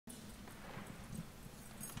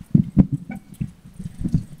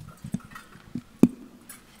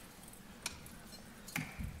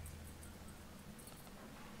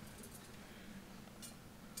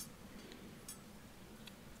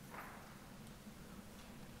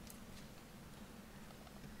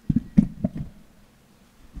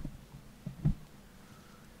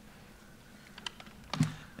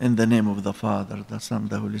In the name of the Father, the Son,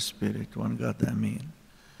 the Holy Spirit, one God, Amen.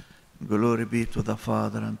 Glory be to the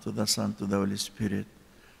Father, and to the Son, to the Holy Spirit,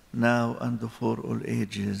 now and for all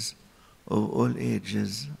ages of all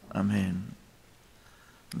ages. Amen.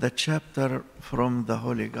 The chapter from the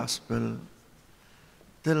Holy Gospel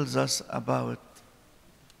tells us about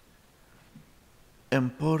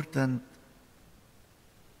important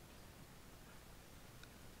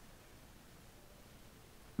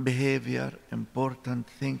behavior, important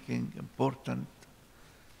thinking, important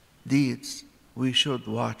deeds. We should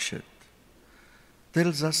watch it.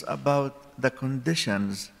 Tells us about the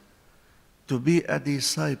conditions to be a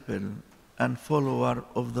disciple and follower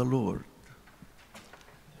of the Lord.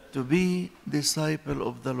 To be disciple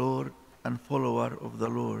of the Lord and follower of the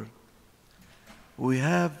Lord, we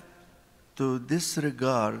have to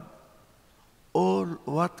disregard all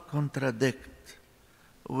what contradict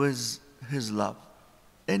with His love.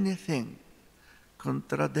 Anything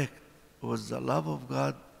contradict with the love of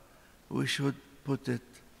God, we should put it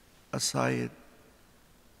aside.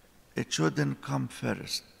 It shouldn't come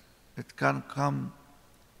first. It can come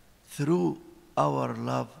through our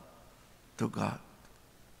love to God.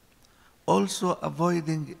 Also,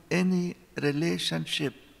 avoiding any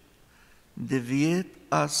relationship deviate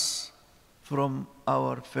us from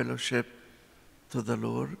our fellowship to the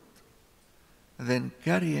Lord, then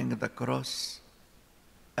carrying the cross,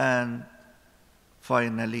 and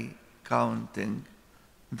finally counting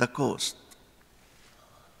the cost.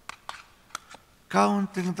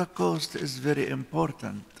 Counting the cost is very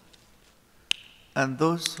important. And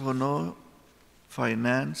those who know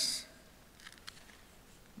finance,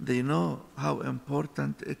 they know how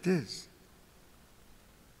important it is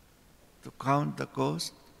to count the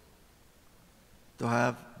cost, to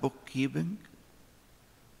have bookkeeping,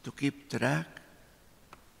 to keep track,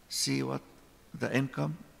 see what the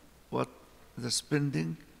income, what the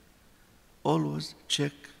spending, always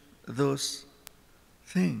check those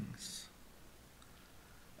things.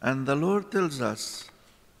 And the Lord tells us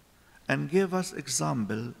and gave us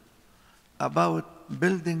example about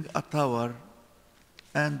building a tower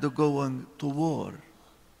and going to war.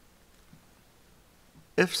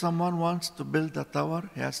 If someone wants to build a tower,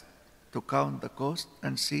 he has to count the cost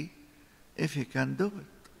and see if he can do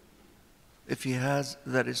it, if he has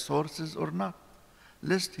the resources or not,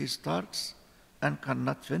 lest he starts and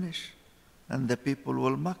cannot finish, and the people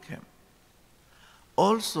will mock him.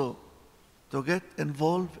 Also, to get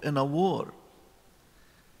involved in a war,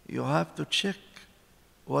 you have to check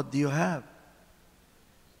what do you have,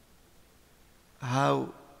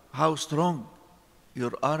 how strong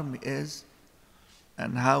your army is,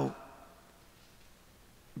 and how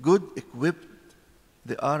good equipped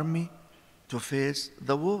the army to face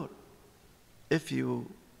the war. If you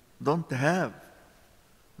don't have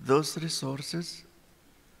those resources,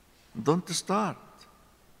 don't start.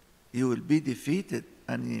 You will be defeated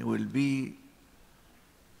and you will be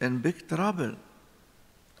in big trouble.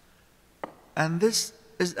 And this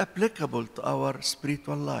is applicable to our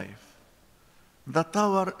spiritual life. The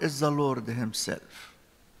tower is the Lord Himself.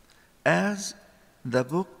 As the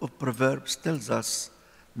book of Proverbs tells us,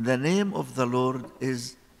 the name of the Lord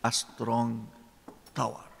is a strong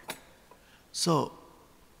tower. So,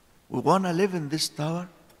 we want to live in this tower,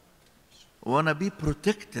 we want to be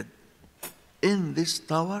protected in this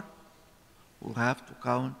tower, we have to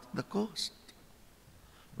count the cost.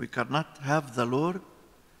 We cannot have the Lord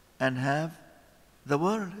and have the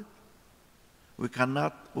world. We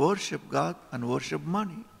cannot worship God and worship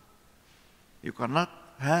money. You cannot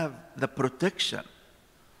have the protection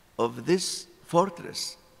of this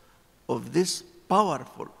fortress, of this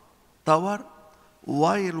powerful tower,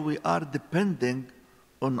 while we are depending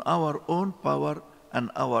on our own power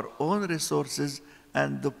and our own resources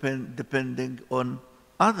and depending on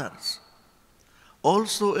others.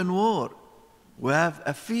 Also in war, we have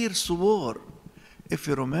a fierce war. If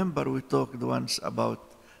you remember, we talked once about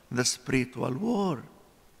the spiritual war.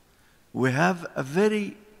 We have a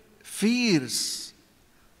very fierce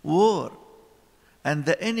war, and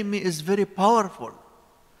the enemy is very powerful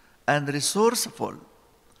and resourceful.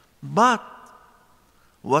 But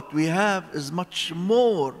what we have is much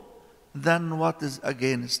more than what is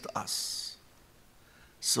against us.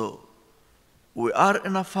 So, we are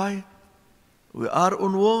in a fight, we are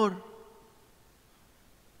on war,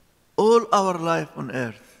 all our life on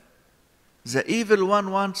earth. The evil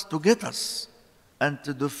one wants to get us and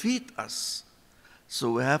to defeat us.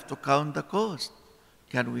 So we have to count the cost.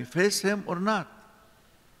 Can we face him or not?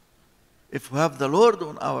 If we have the Lord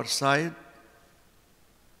on our side,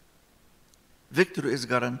 victory is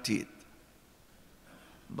guaranteed.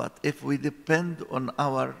 But if we depend on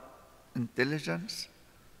our intelligence,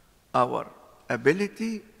 our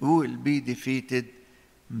ability, we will be defeated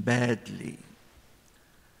badly.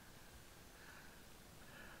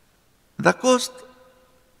 The cost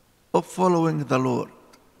of following the Lord.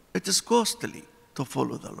 It is costly to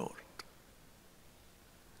follow the Lord.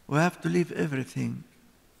 We have to leave everything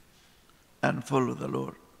and follow the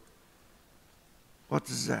Lord. What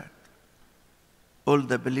is that? All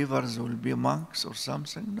the believers will be monks or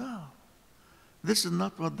something? No. This is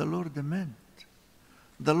not what the Lord meant.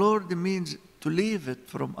 The Lord means to leave it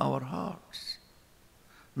from our hearts,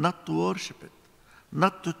 not to worship it,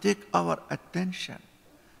 not to take our attention,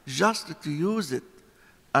 just to use it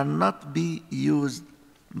and not be used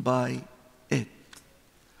by it.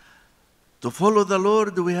 To follow the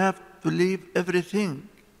Lord, we have to leave everything,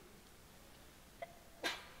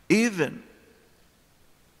 even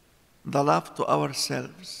the love to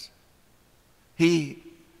ourselves. He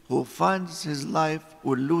who finds his life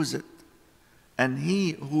will lose it, and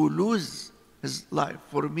he who loses his life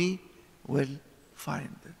for me will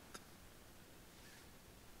find it.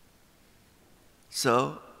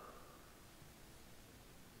 So,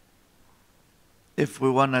 if we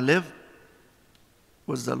want to live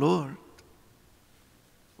with the Lord,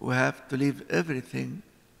 we have to leave everything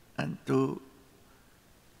and to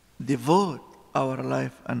devote our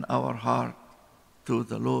life and our heart to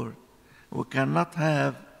the Lord. We cannot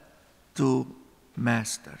have two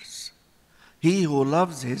masters. He who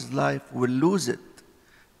loves his life will lose it,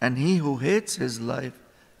 and he who hates his life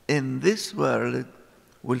in this world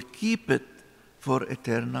will keep it for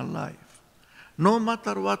eternal life. No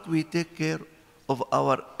matter what, we take care of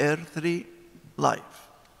our earthly life.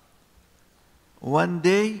 One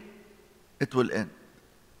day it will end.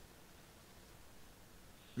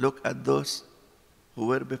 Look at those who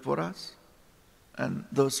were before us and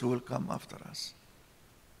those who will come after us.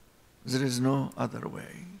 There is no other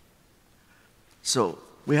way. So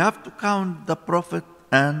we have to count the profit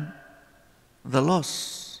and the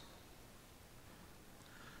loss.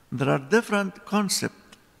 There are different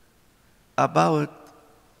concepts about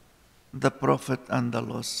the profit and the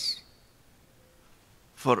loss.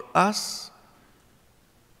 For us,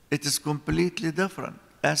 it is completely different.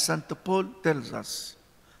 As St. Paul tells us,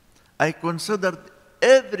 I considered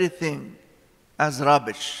everything as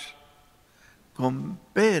rubbish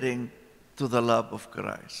comparing to the love of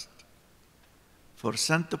Christ. For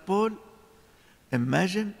St. Paul,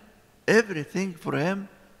 imagine everything for him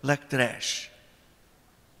like trash,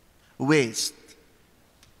 waste,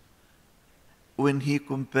 when he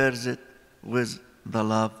compares it with the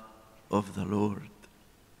love of the Lord.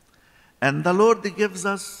 And the Lord gives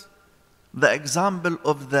us the example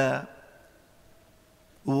of the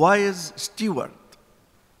wise steward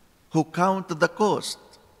who counted the cost.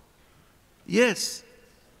 Yes,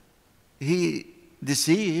 he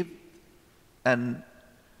deceived and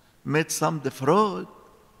made some defraud,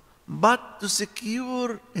 but to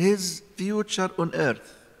secure his future on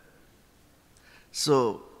earth.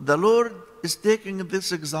 So the Lord is taking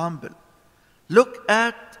this example. Look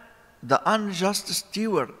at the unjust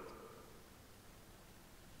steward,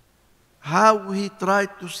 how he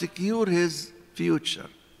tried to secure his future.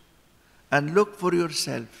 And look for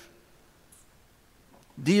yourself.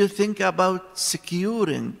 Do you think about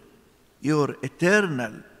securing your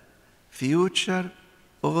eternal future,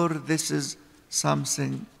 or this is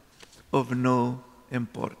something of no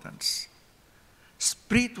importance?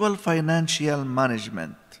 Spiritual financial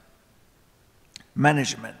management.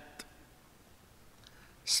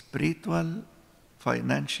 Spiritual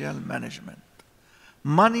financial management.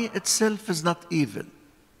 Money itself is not evil.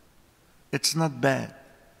 It's not bad.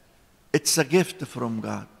 It's a gift from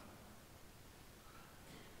God.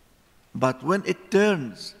 But when it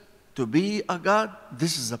turns to be a God,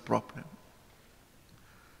 this is a problem.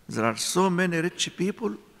 There are so many rich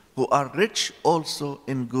people who are rich also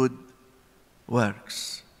in good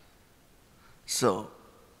works. So,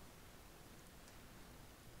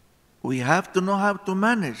 we have to know how to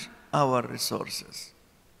manage our resources.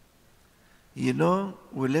 You know,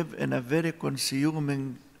 we live in a very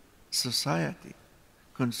consuming society.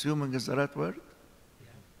 Consuming is the right word? Yeah.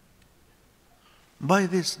 Buy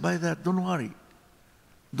this, buy that, don't worry.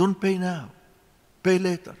 Don't pay now, pay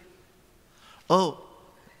later. Oh,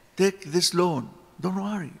 take this loan, don't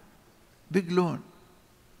worry, big loan.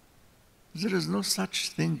 There is no such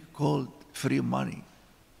thing called free money.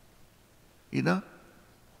 You know?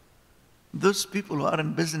 Those people who are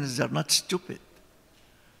in business, they are not stupid.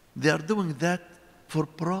 They are doing that for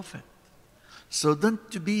profit. So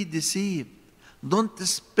don't be deceived. Don't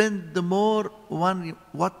spend more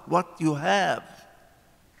what you have.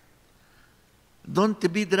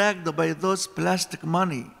 Don't be dragged by those plastic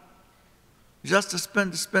money Just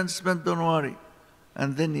spend, spend, spend, don't worry.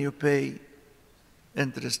 And then you pay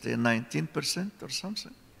interest in 19% or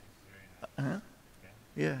something. Huh?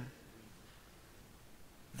 Yeah.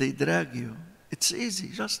 They drag you. It's easy.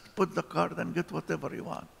 Just put the card and get whatever you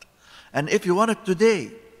want. And if you want it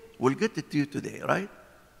today, we'll get it to you today, right?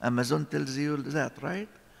 Amazon tells you that, right?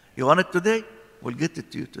 You want it today? We'll get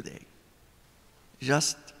it to you today.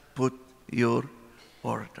 Just put your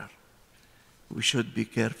order. We should be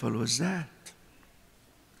careful with that.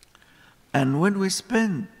 And when we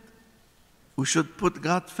spend, we should put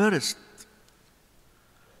God first.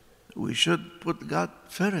 We should put God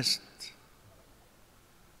first,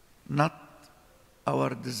 not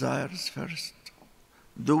our desires first.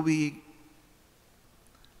 Do we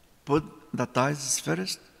put the tithes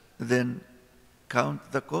first, then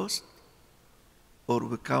count the cost, or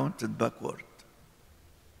we count it backward?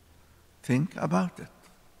 Think about it.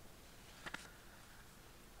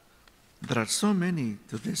 There are so many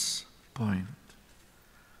to this point.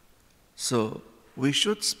 So we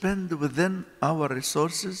should spend within our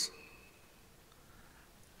resources,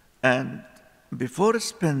 and before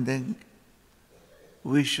spending,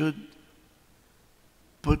 we should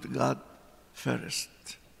put God first.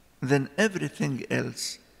 Then everything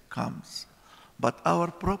else comes. But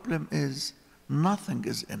our problem is nothing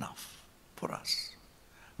is enough for us.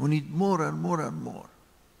 We need more and more and more.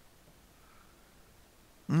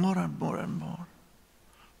 More and more and more.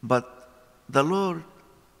 But the Lord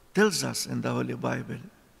tells us in the Holy Bible,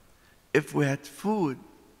 if we had food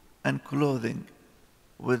and clothing,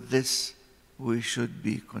 with this we should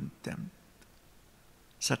be content,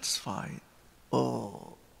 satisfied.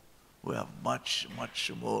 Oh, we have much,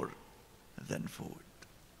 much more than food.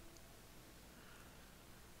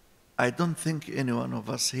 I don't think any one of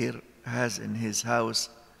us here has in his house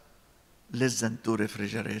less than 2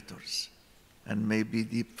 refrigerators and maybe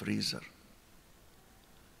deep freezer.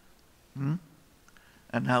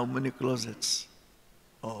 And how many closets?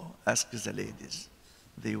 Oh, ask the ladies.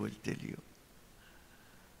 They will tell you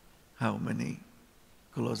how many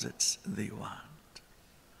closets they want.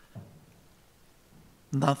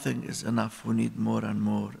 Nothing is enough. We need more and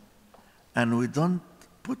more. And we don't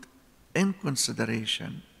put in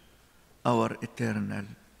consideration our eternal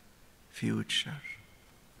future.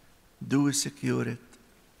 Do we secure it?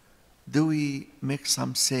 Do we make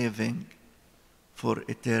some saving for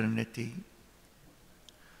eternity?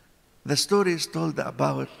 The story is told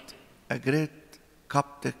about a great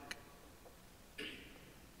Coptic,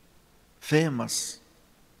 famous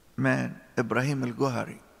man, Ibrahim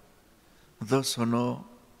al-Gohari. Those who know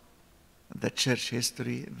the church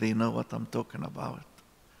history, they know what I'm talking about.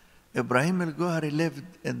 Ibrahim al-Gohari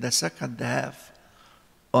lived in the second half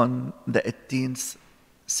on the 18th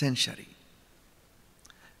century,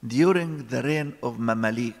 during the reign of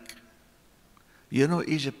Mamalik. You know,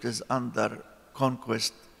 Egypt is under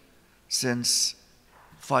conquest since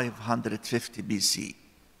 550 BC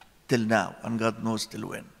till now, and God knows till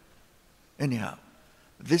when. Anyhow,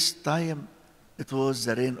 this time it was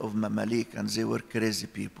the reign of Mamalik, and they were crazy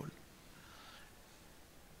people.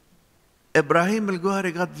 Ibrahim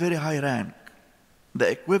al-Gohari got very high rank, the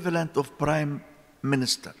equivalent of prime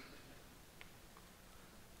minister.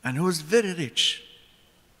 And he was very rich,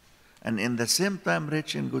 and in the same time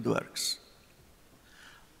rich in good works.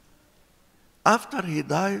 After he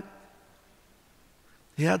died,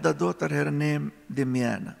 he had a daughter, her name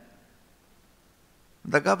Demiana.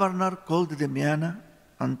 The governor called Demiana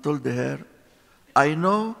and told her, I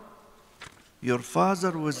know your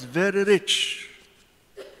father was very rich.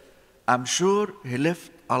 I'm sure he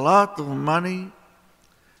left a lot of money,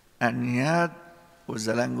 and he had, with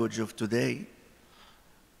the language of today,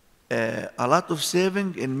 a lot of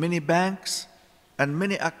saving in many banks and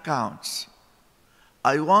many accounts.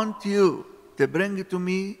 I want you to bring to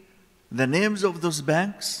me the names of those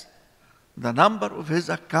banks, the number of his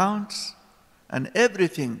accounts, and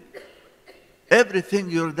everything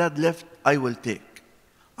your dad left, I will take.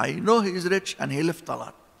 I know he is rich and he left a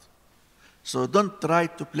lot. So don't try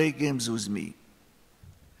to play games with me.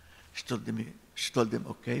 She told him,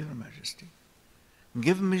 okay, Your Majesty,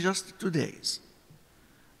 give me just 2 days.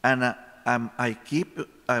 And I'm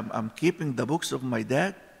keeping the books of my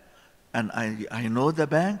dad, and I know the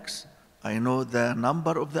banks, I know the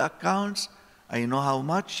number of the accounts, I know how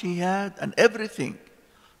much he had, and everything.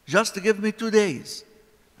 Just give me 2 days,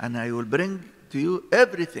 and I will bring to you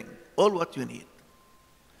everything, all what you need.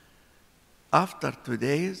 After 2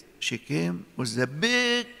 days, she came with a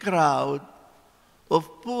big crowd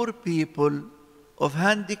of poor people, of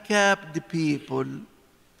handicapped people,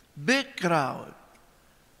 big crowd,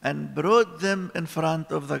 and brought them in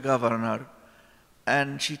front of the governor.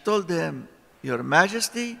 And she told him, Your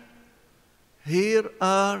Majesty, here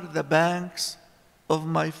are the banks of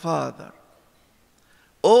my father.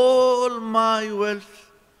 All my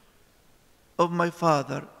wealth of my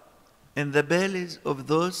father in the bellies of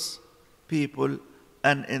those people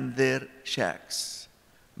and in their shacks.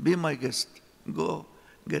 Be my guest. Go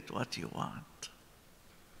get what you want.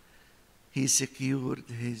 He secured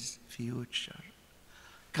his future,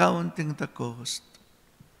 counting the cost.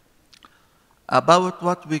 About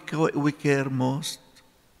what we care most,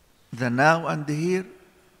 the now and the here,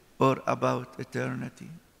 or about eternity.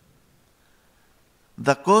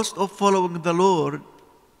 The cost of following the Lord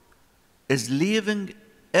is leaving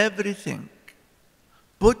everything,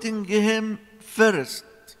 putting Him first.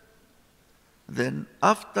 Then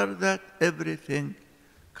after that, everything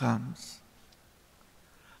comes.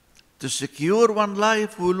 To secure one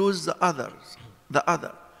life, we lose the other.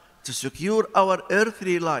 To secure our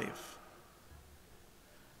earthly life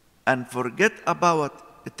and forget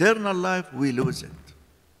about eternal life, we lose it.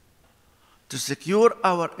 To secure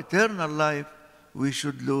our eternal life, we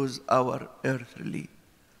should lose our earthly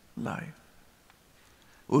life.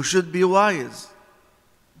 We should be wise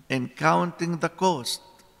in counting the cost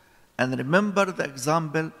and remember the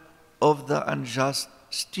example of the unjust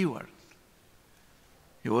steward.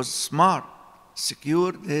 He was smart,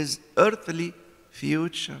 secured his earthly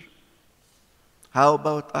future. How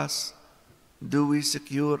about us? Do we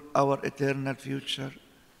secure our eternal future?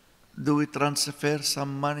 Do we transfer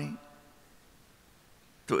some money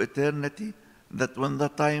to eternity that when the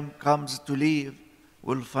time comes to leave,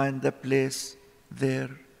 we'll find a place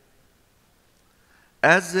there?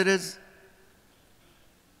 As there is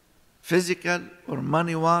physical or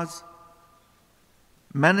money-wise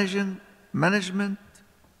management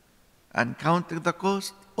and counting the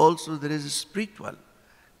cost, also there is spiritual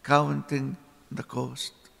counting the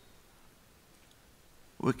cost.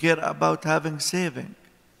 We care about having saving.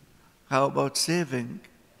 How about saving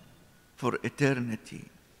for eternity?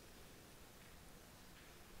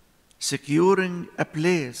 Securing a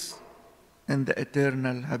place in the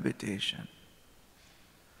eternal habitation.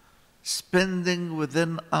 Spending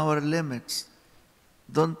within our limits.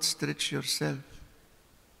 Don't stretch yourself.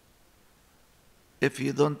 If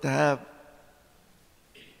you don't have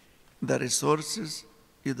the resources,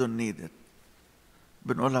 you don't need it.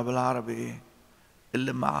 بنقولها بالعربي ايه؟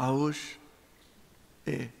 اللي معهوش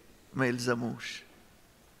ايه؟ ما يلزموش.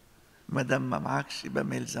 ما دام ما معكش يبقى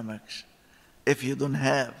ما يلزمكش. If you don't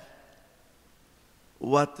have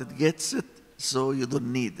what it gets it, so you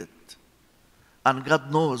don't need it. And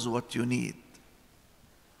God knows what you need.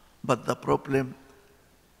 But the problem,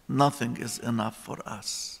 nothing is enough for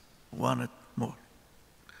us. We want it more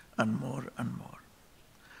and more and more.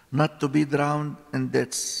 Not to be drowned in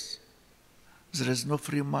debts. There is no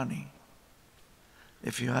free money.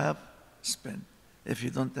 If you have, spend. If you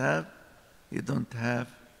don't have, you don't have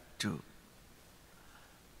to.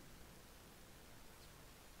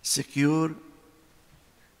 Secure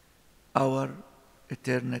our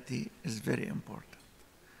eternity is very important.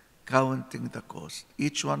 Counting the cost.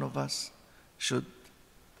 Each one of us should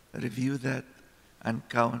review that and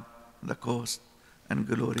count the cost, and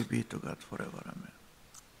glory be to God forever. Amen.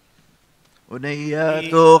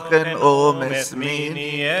 ونياتوخن أومس مين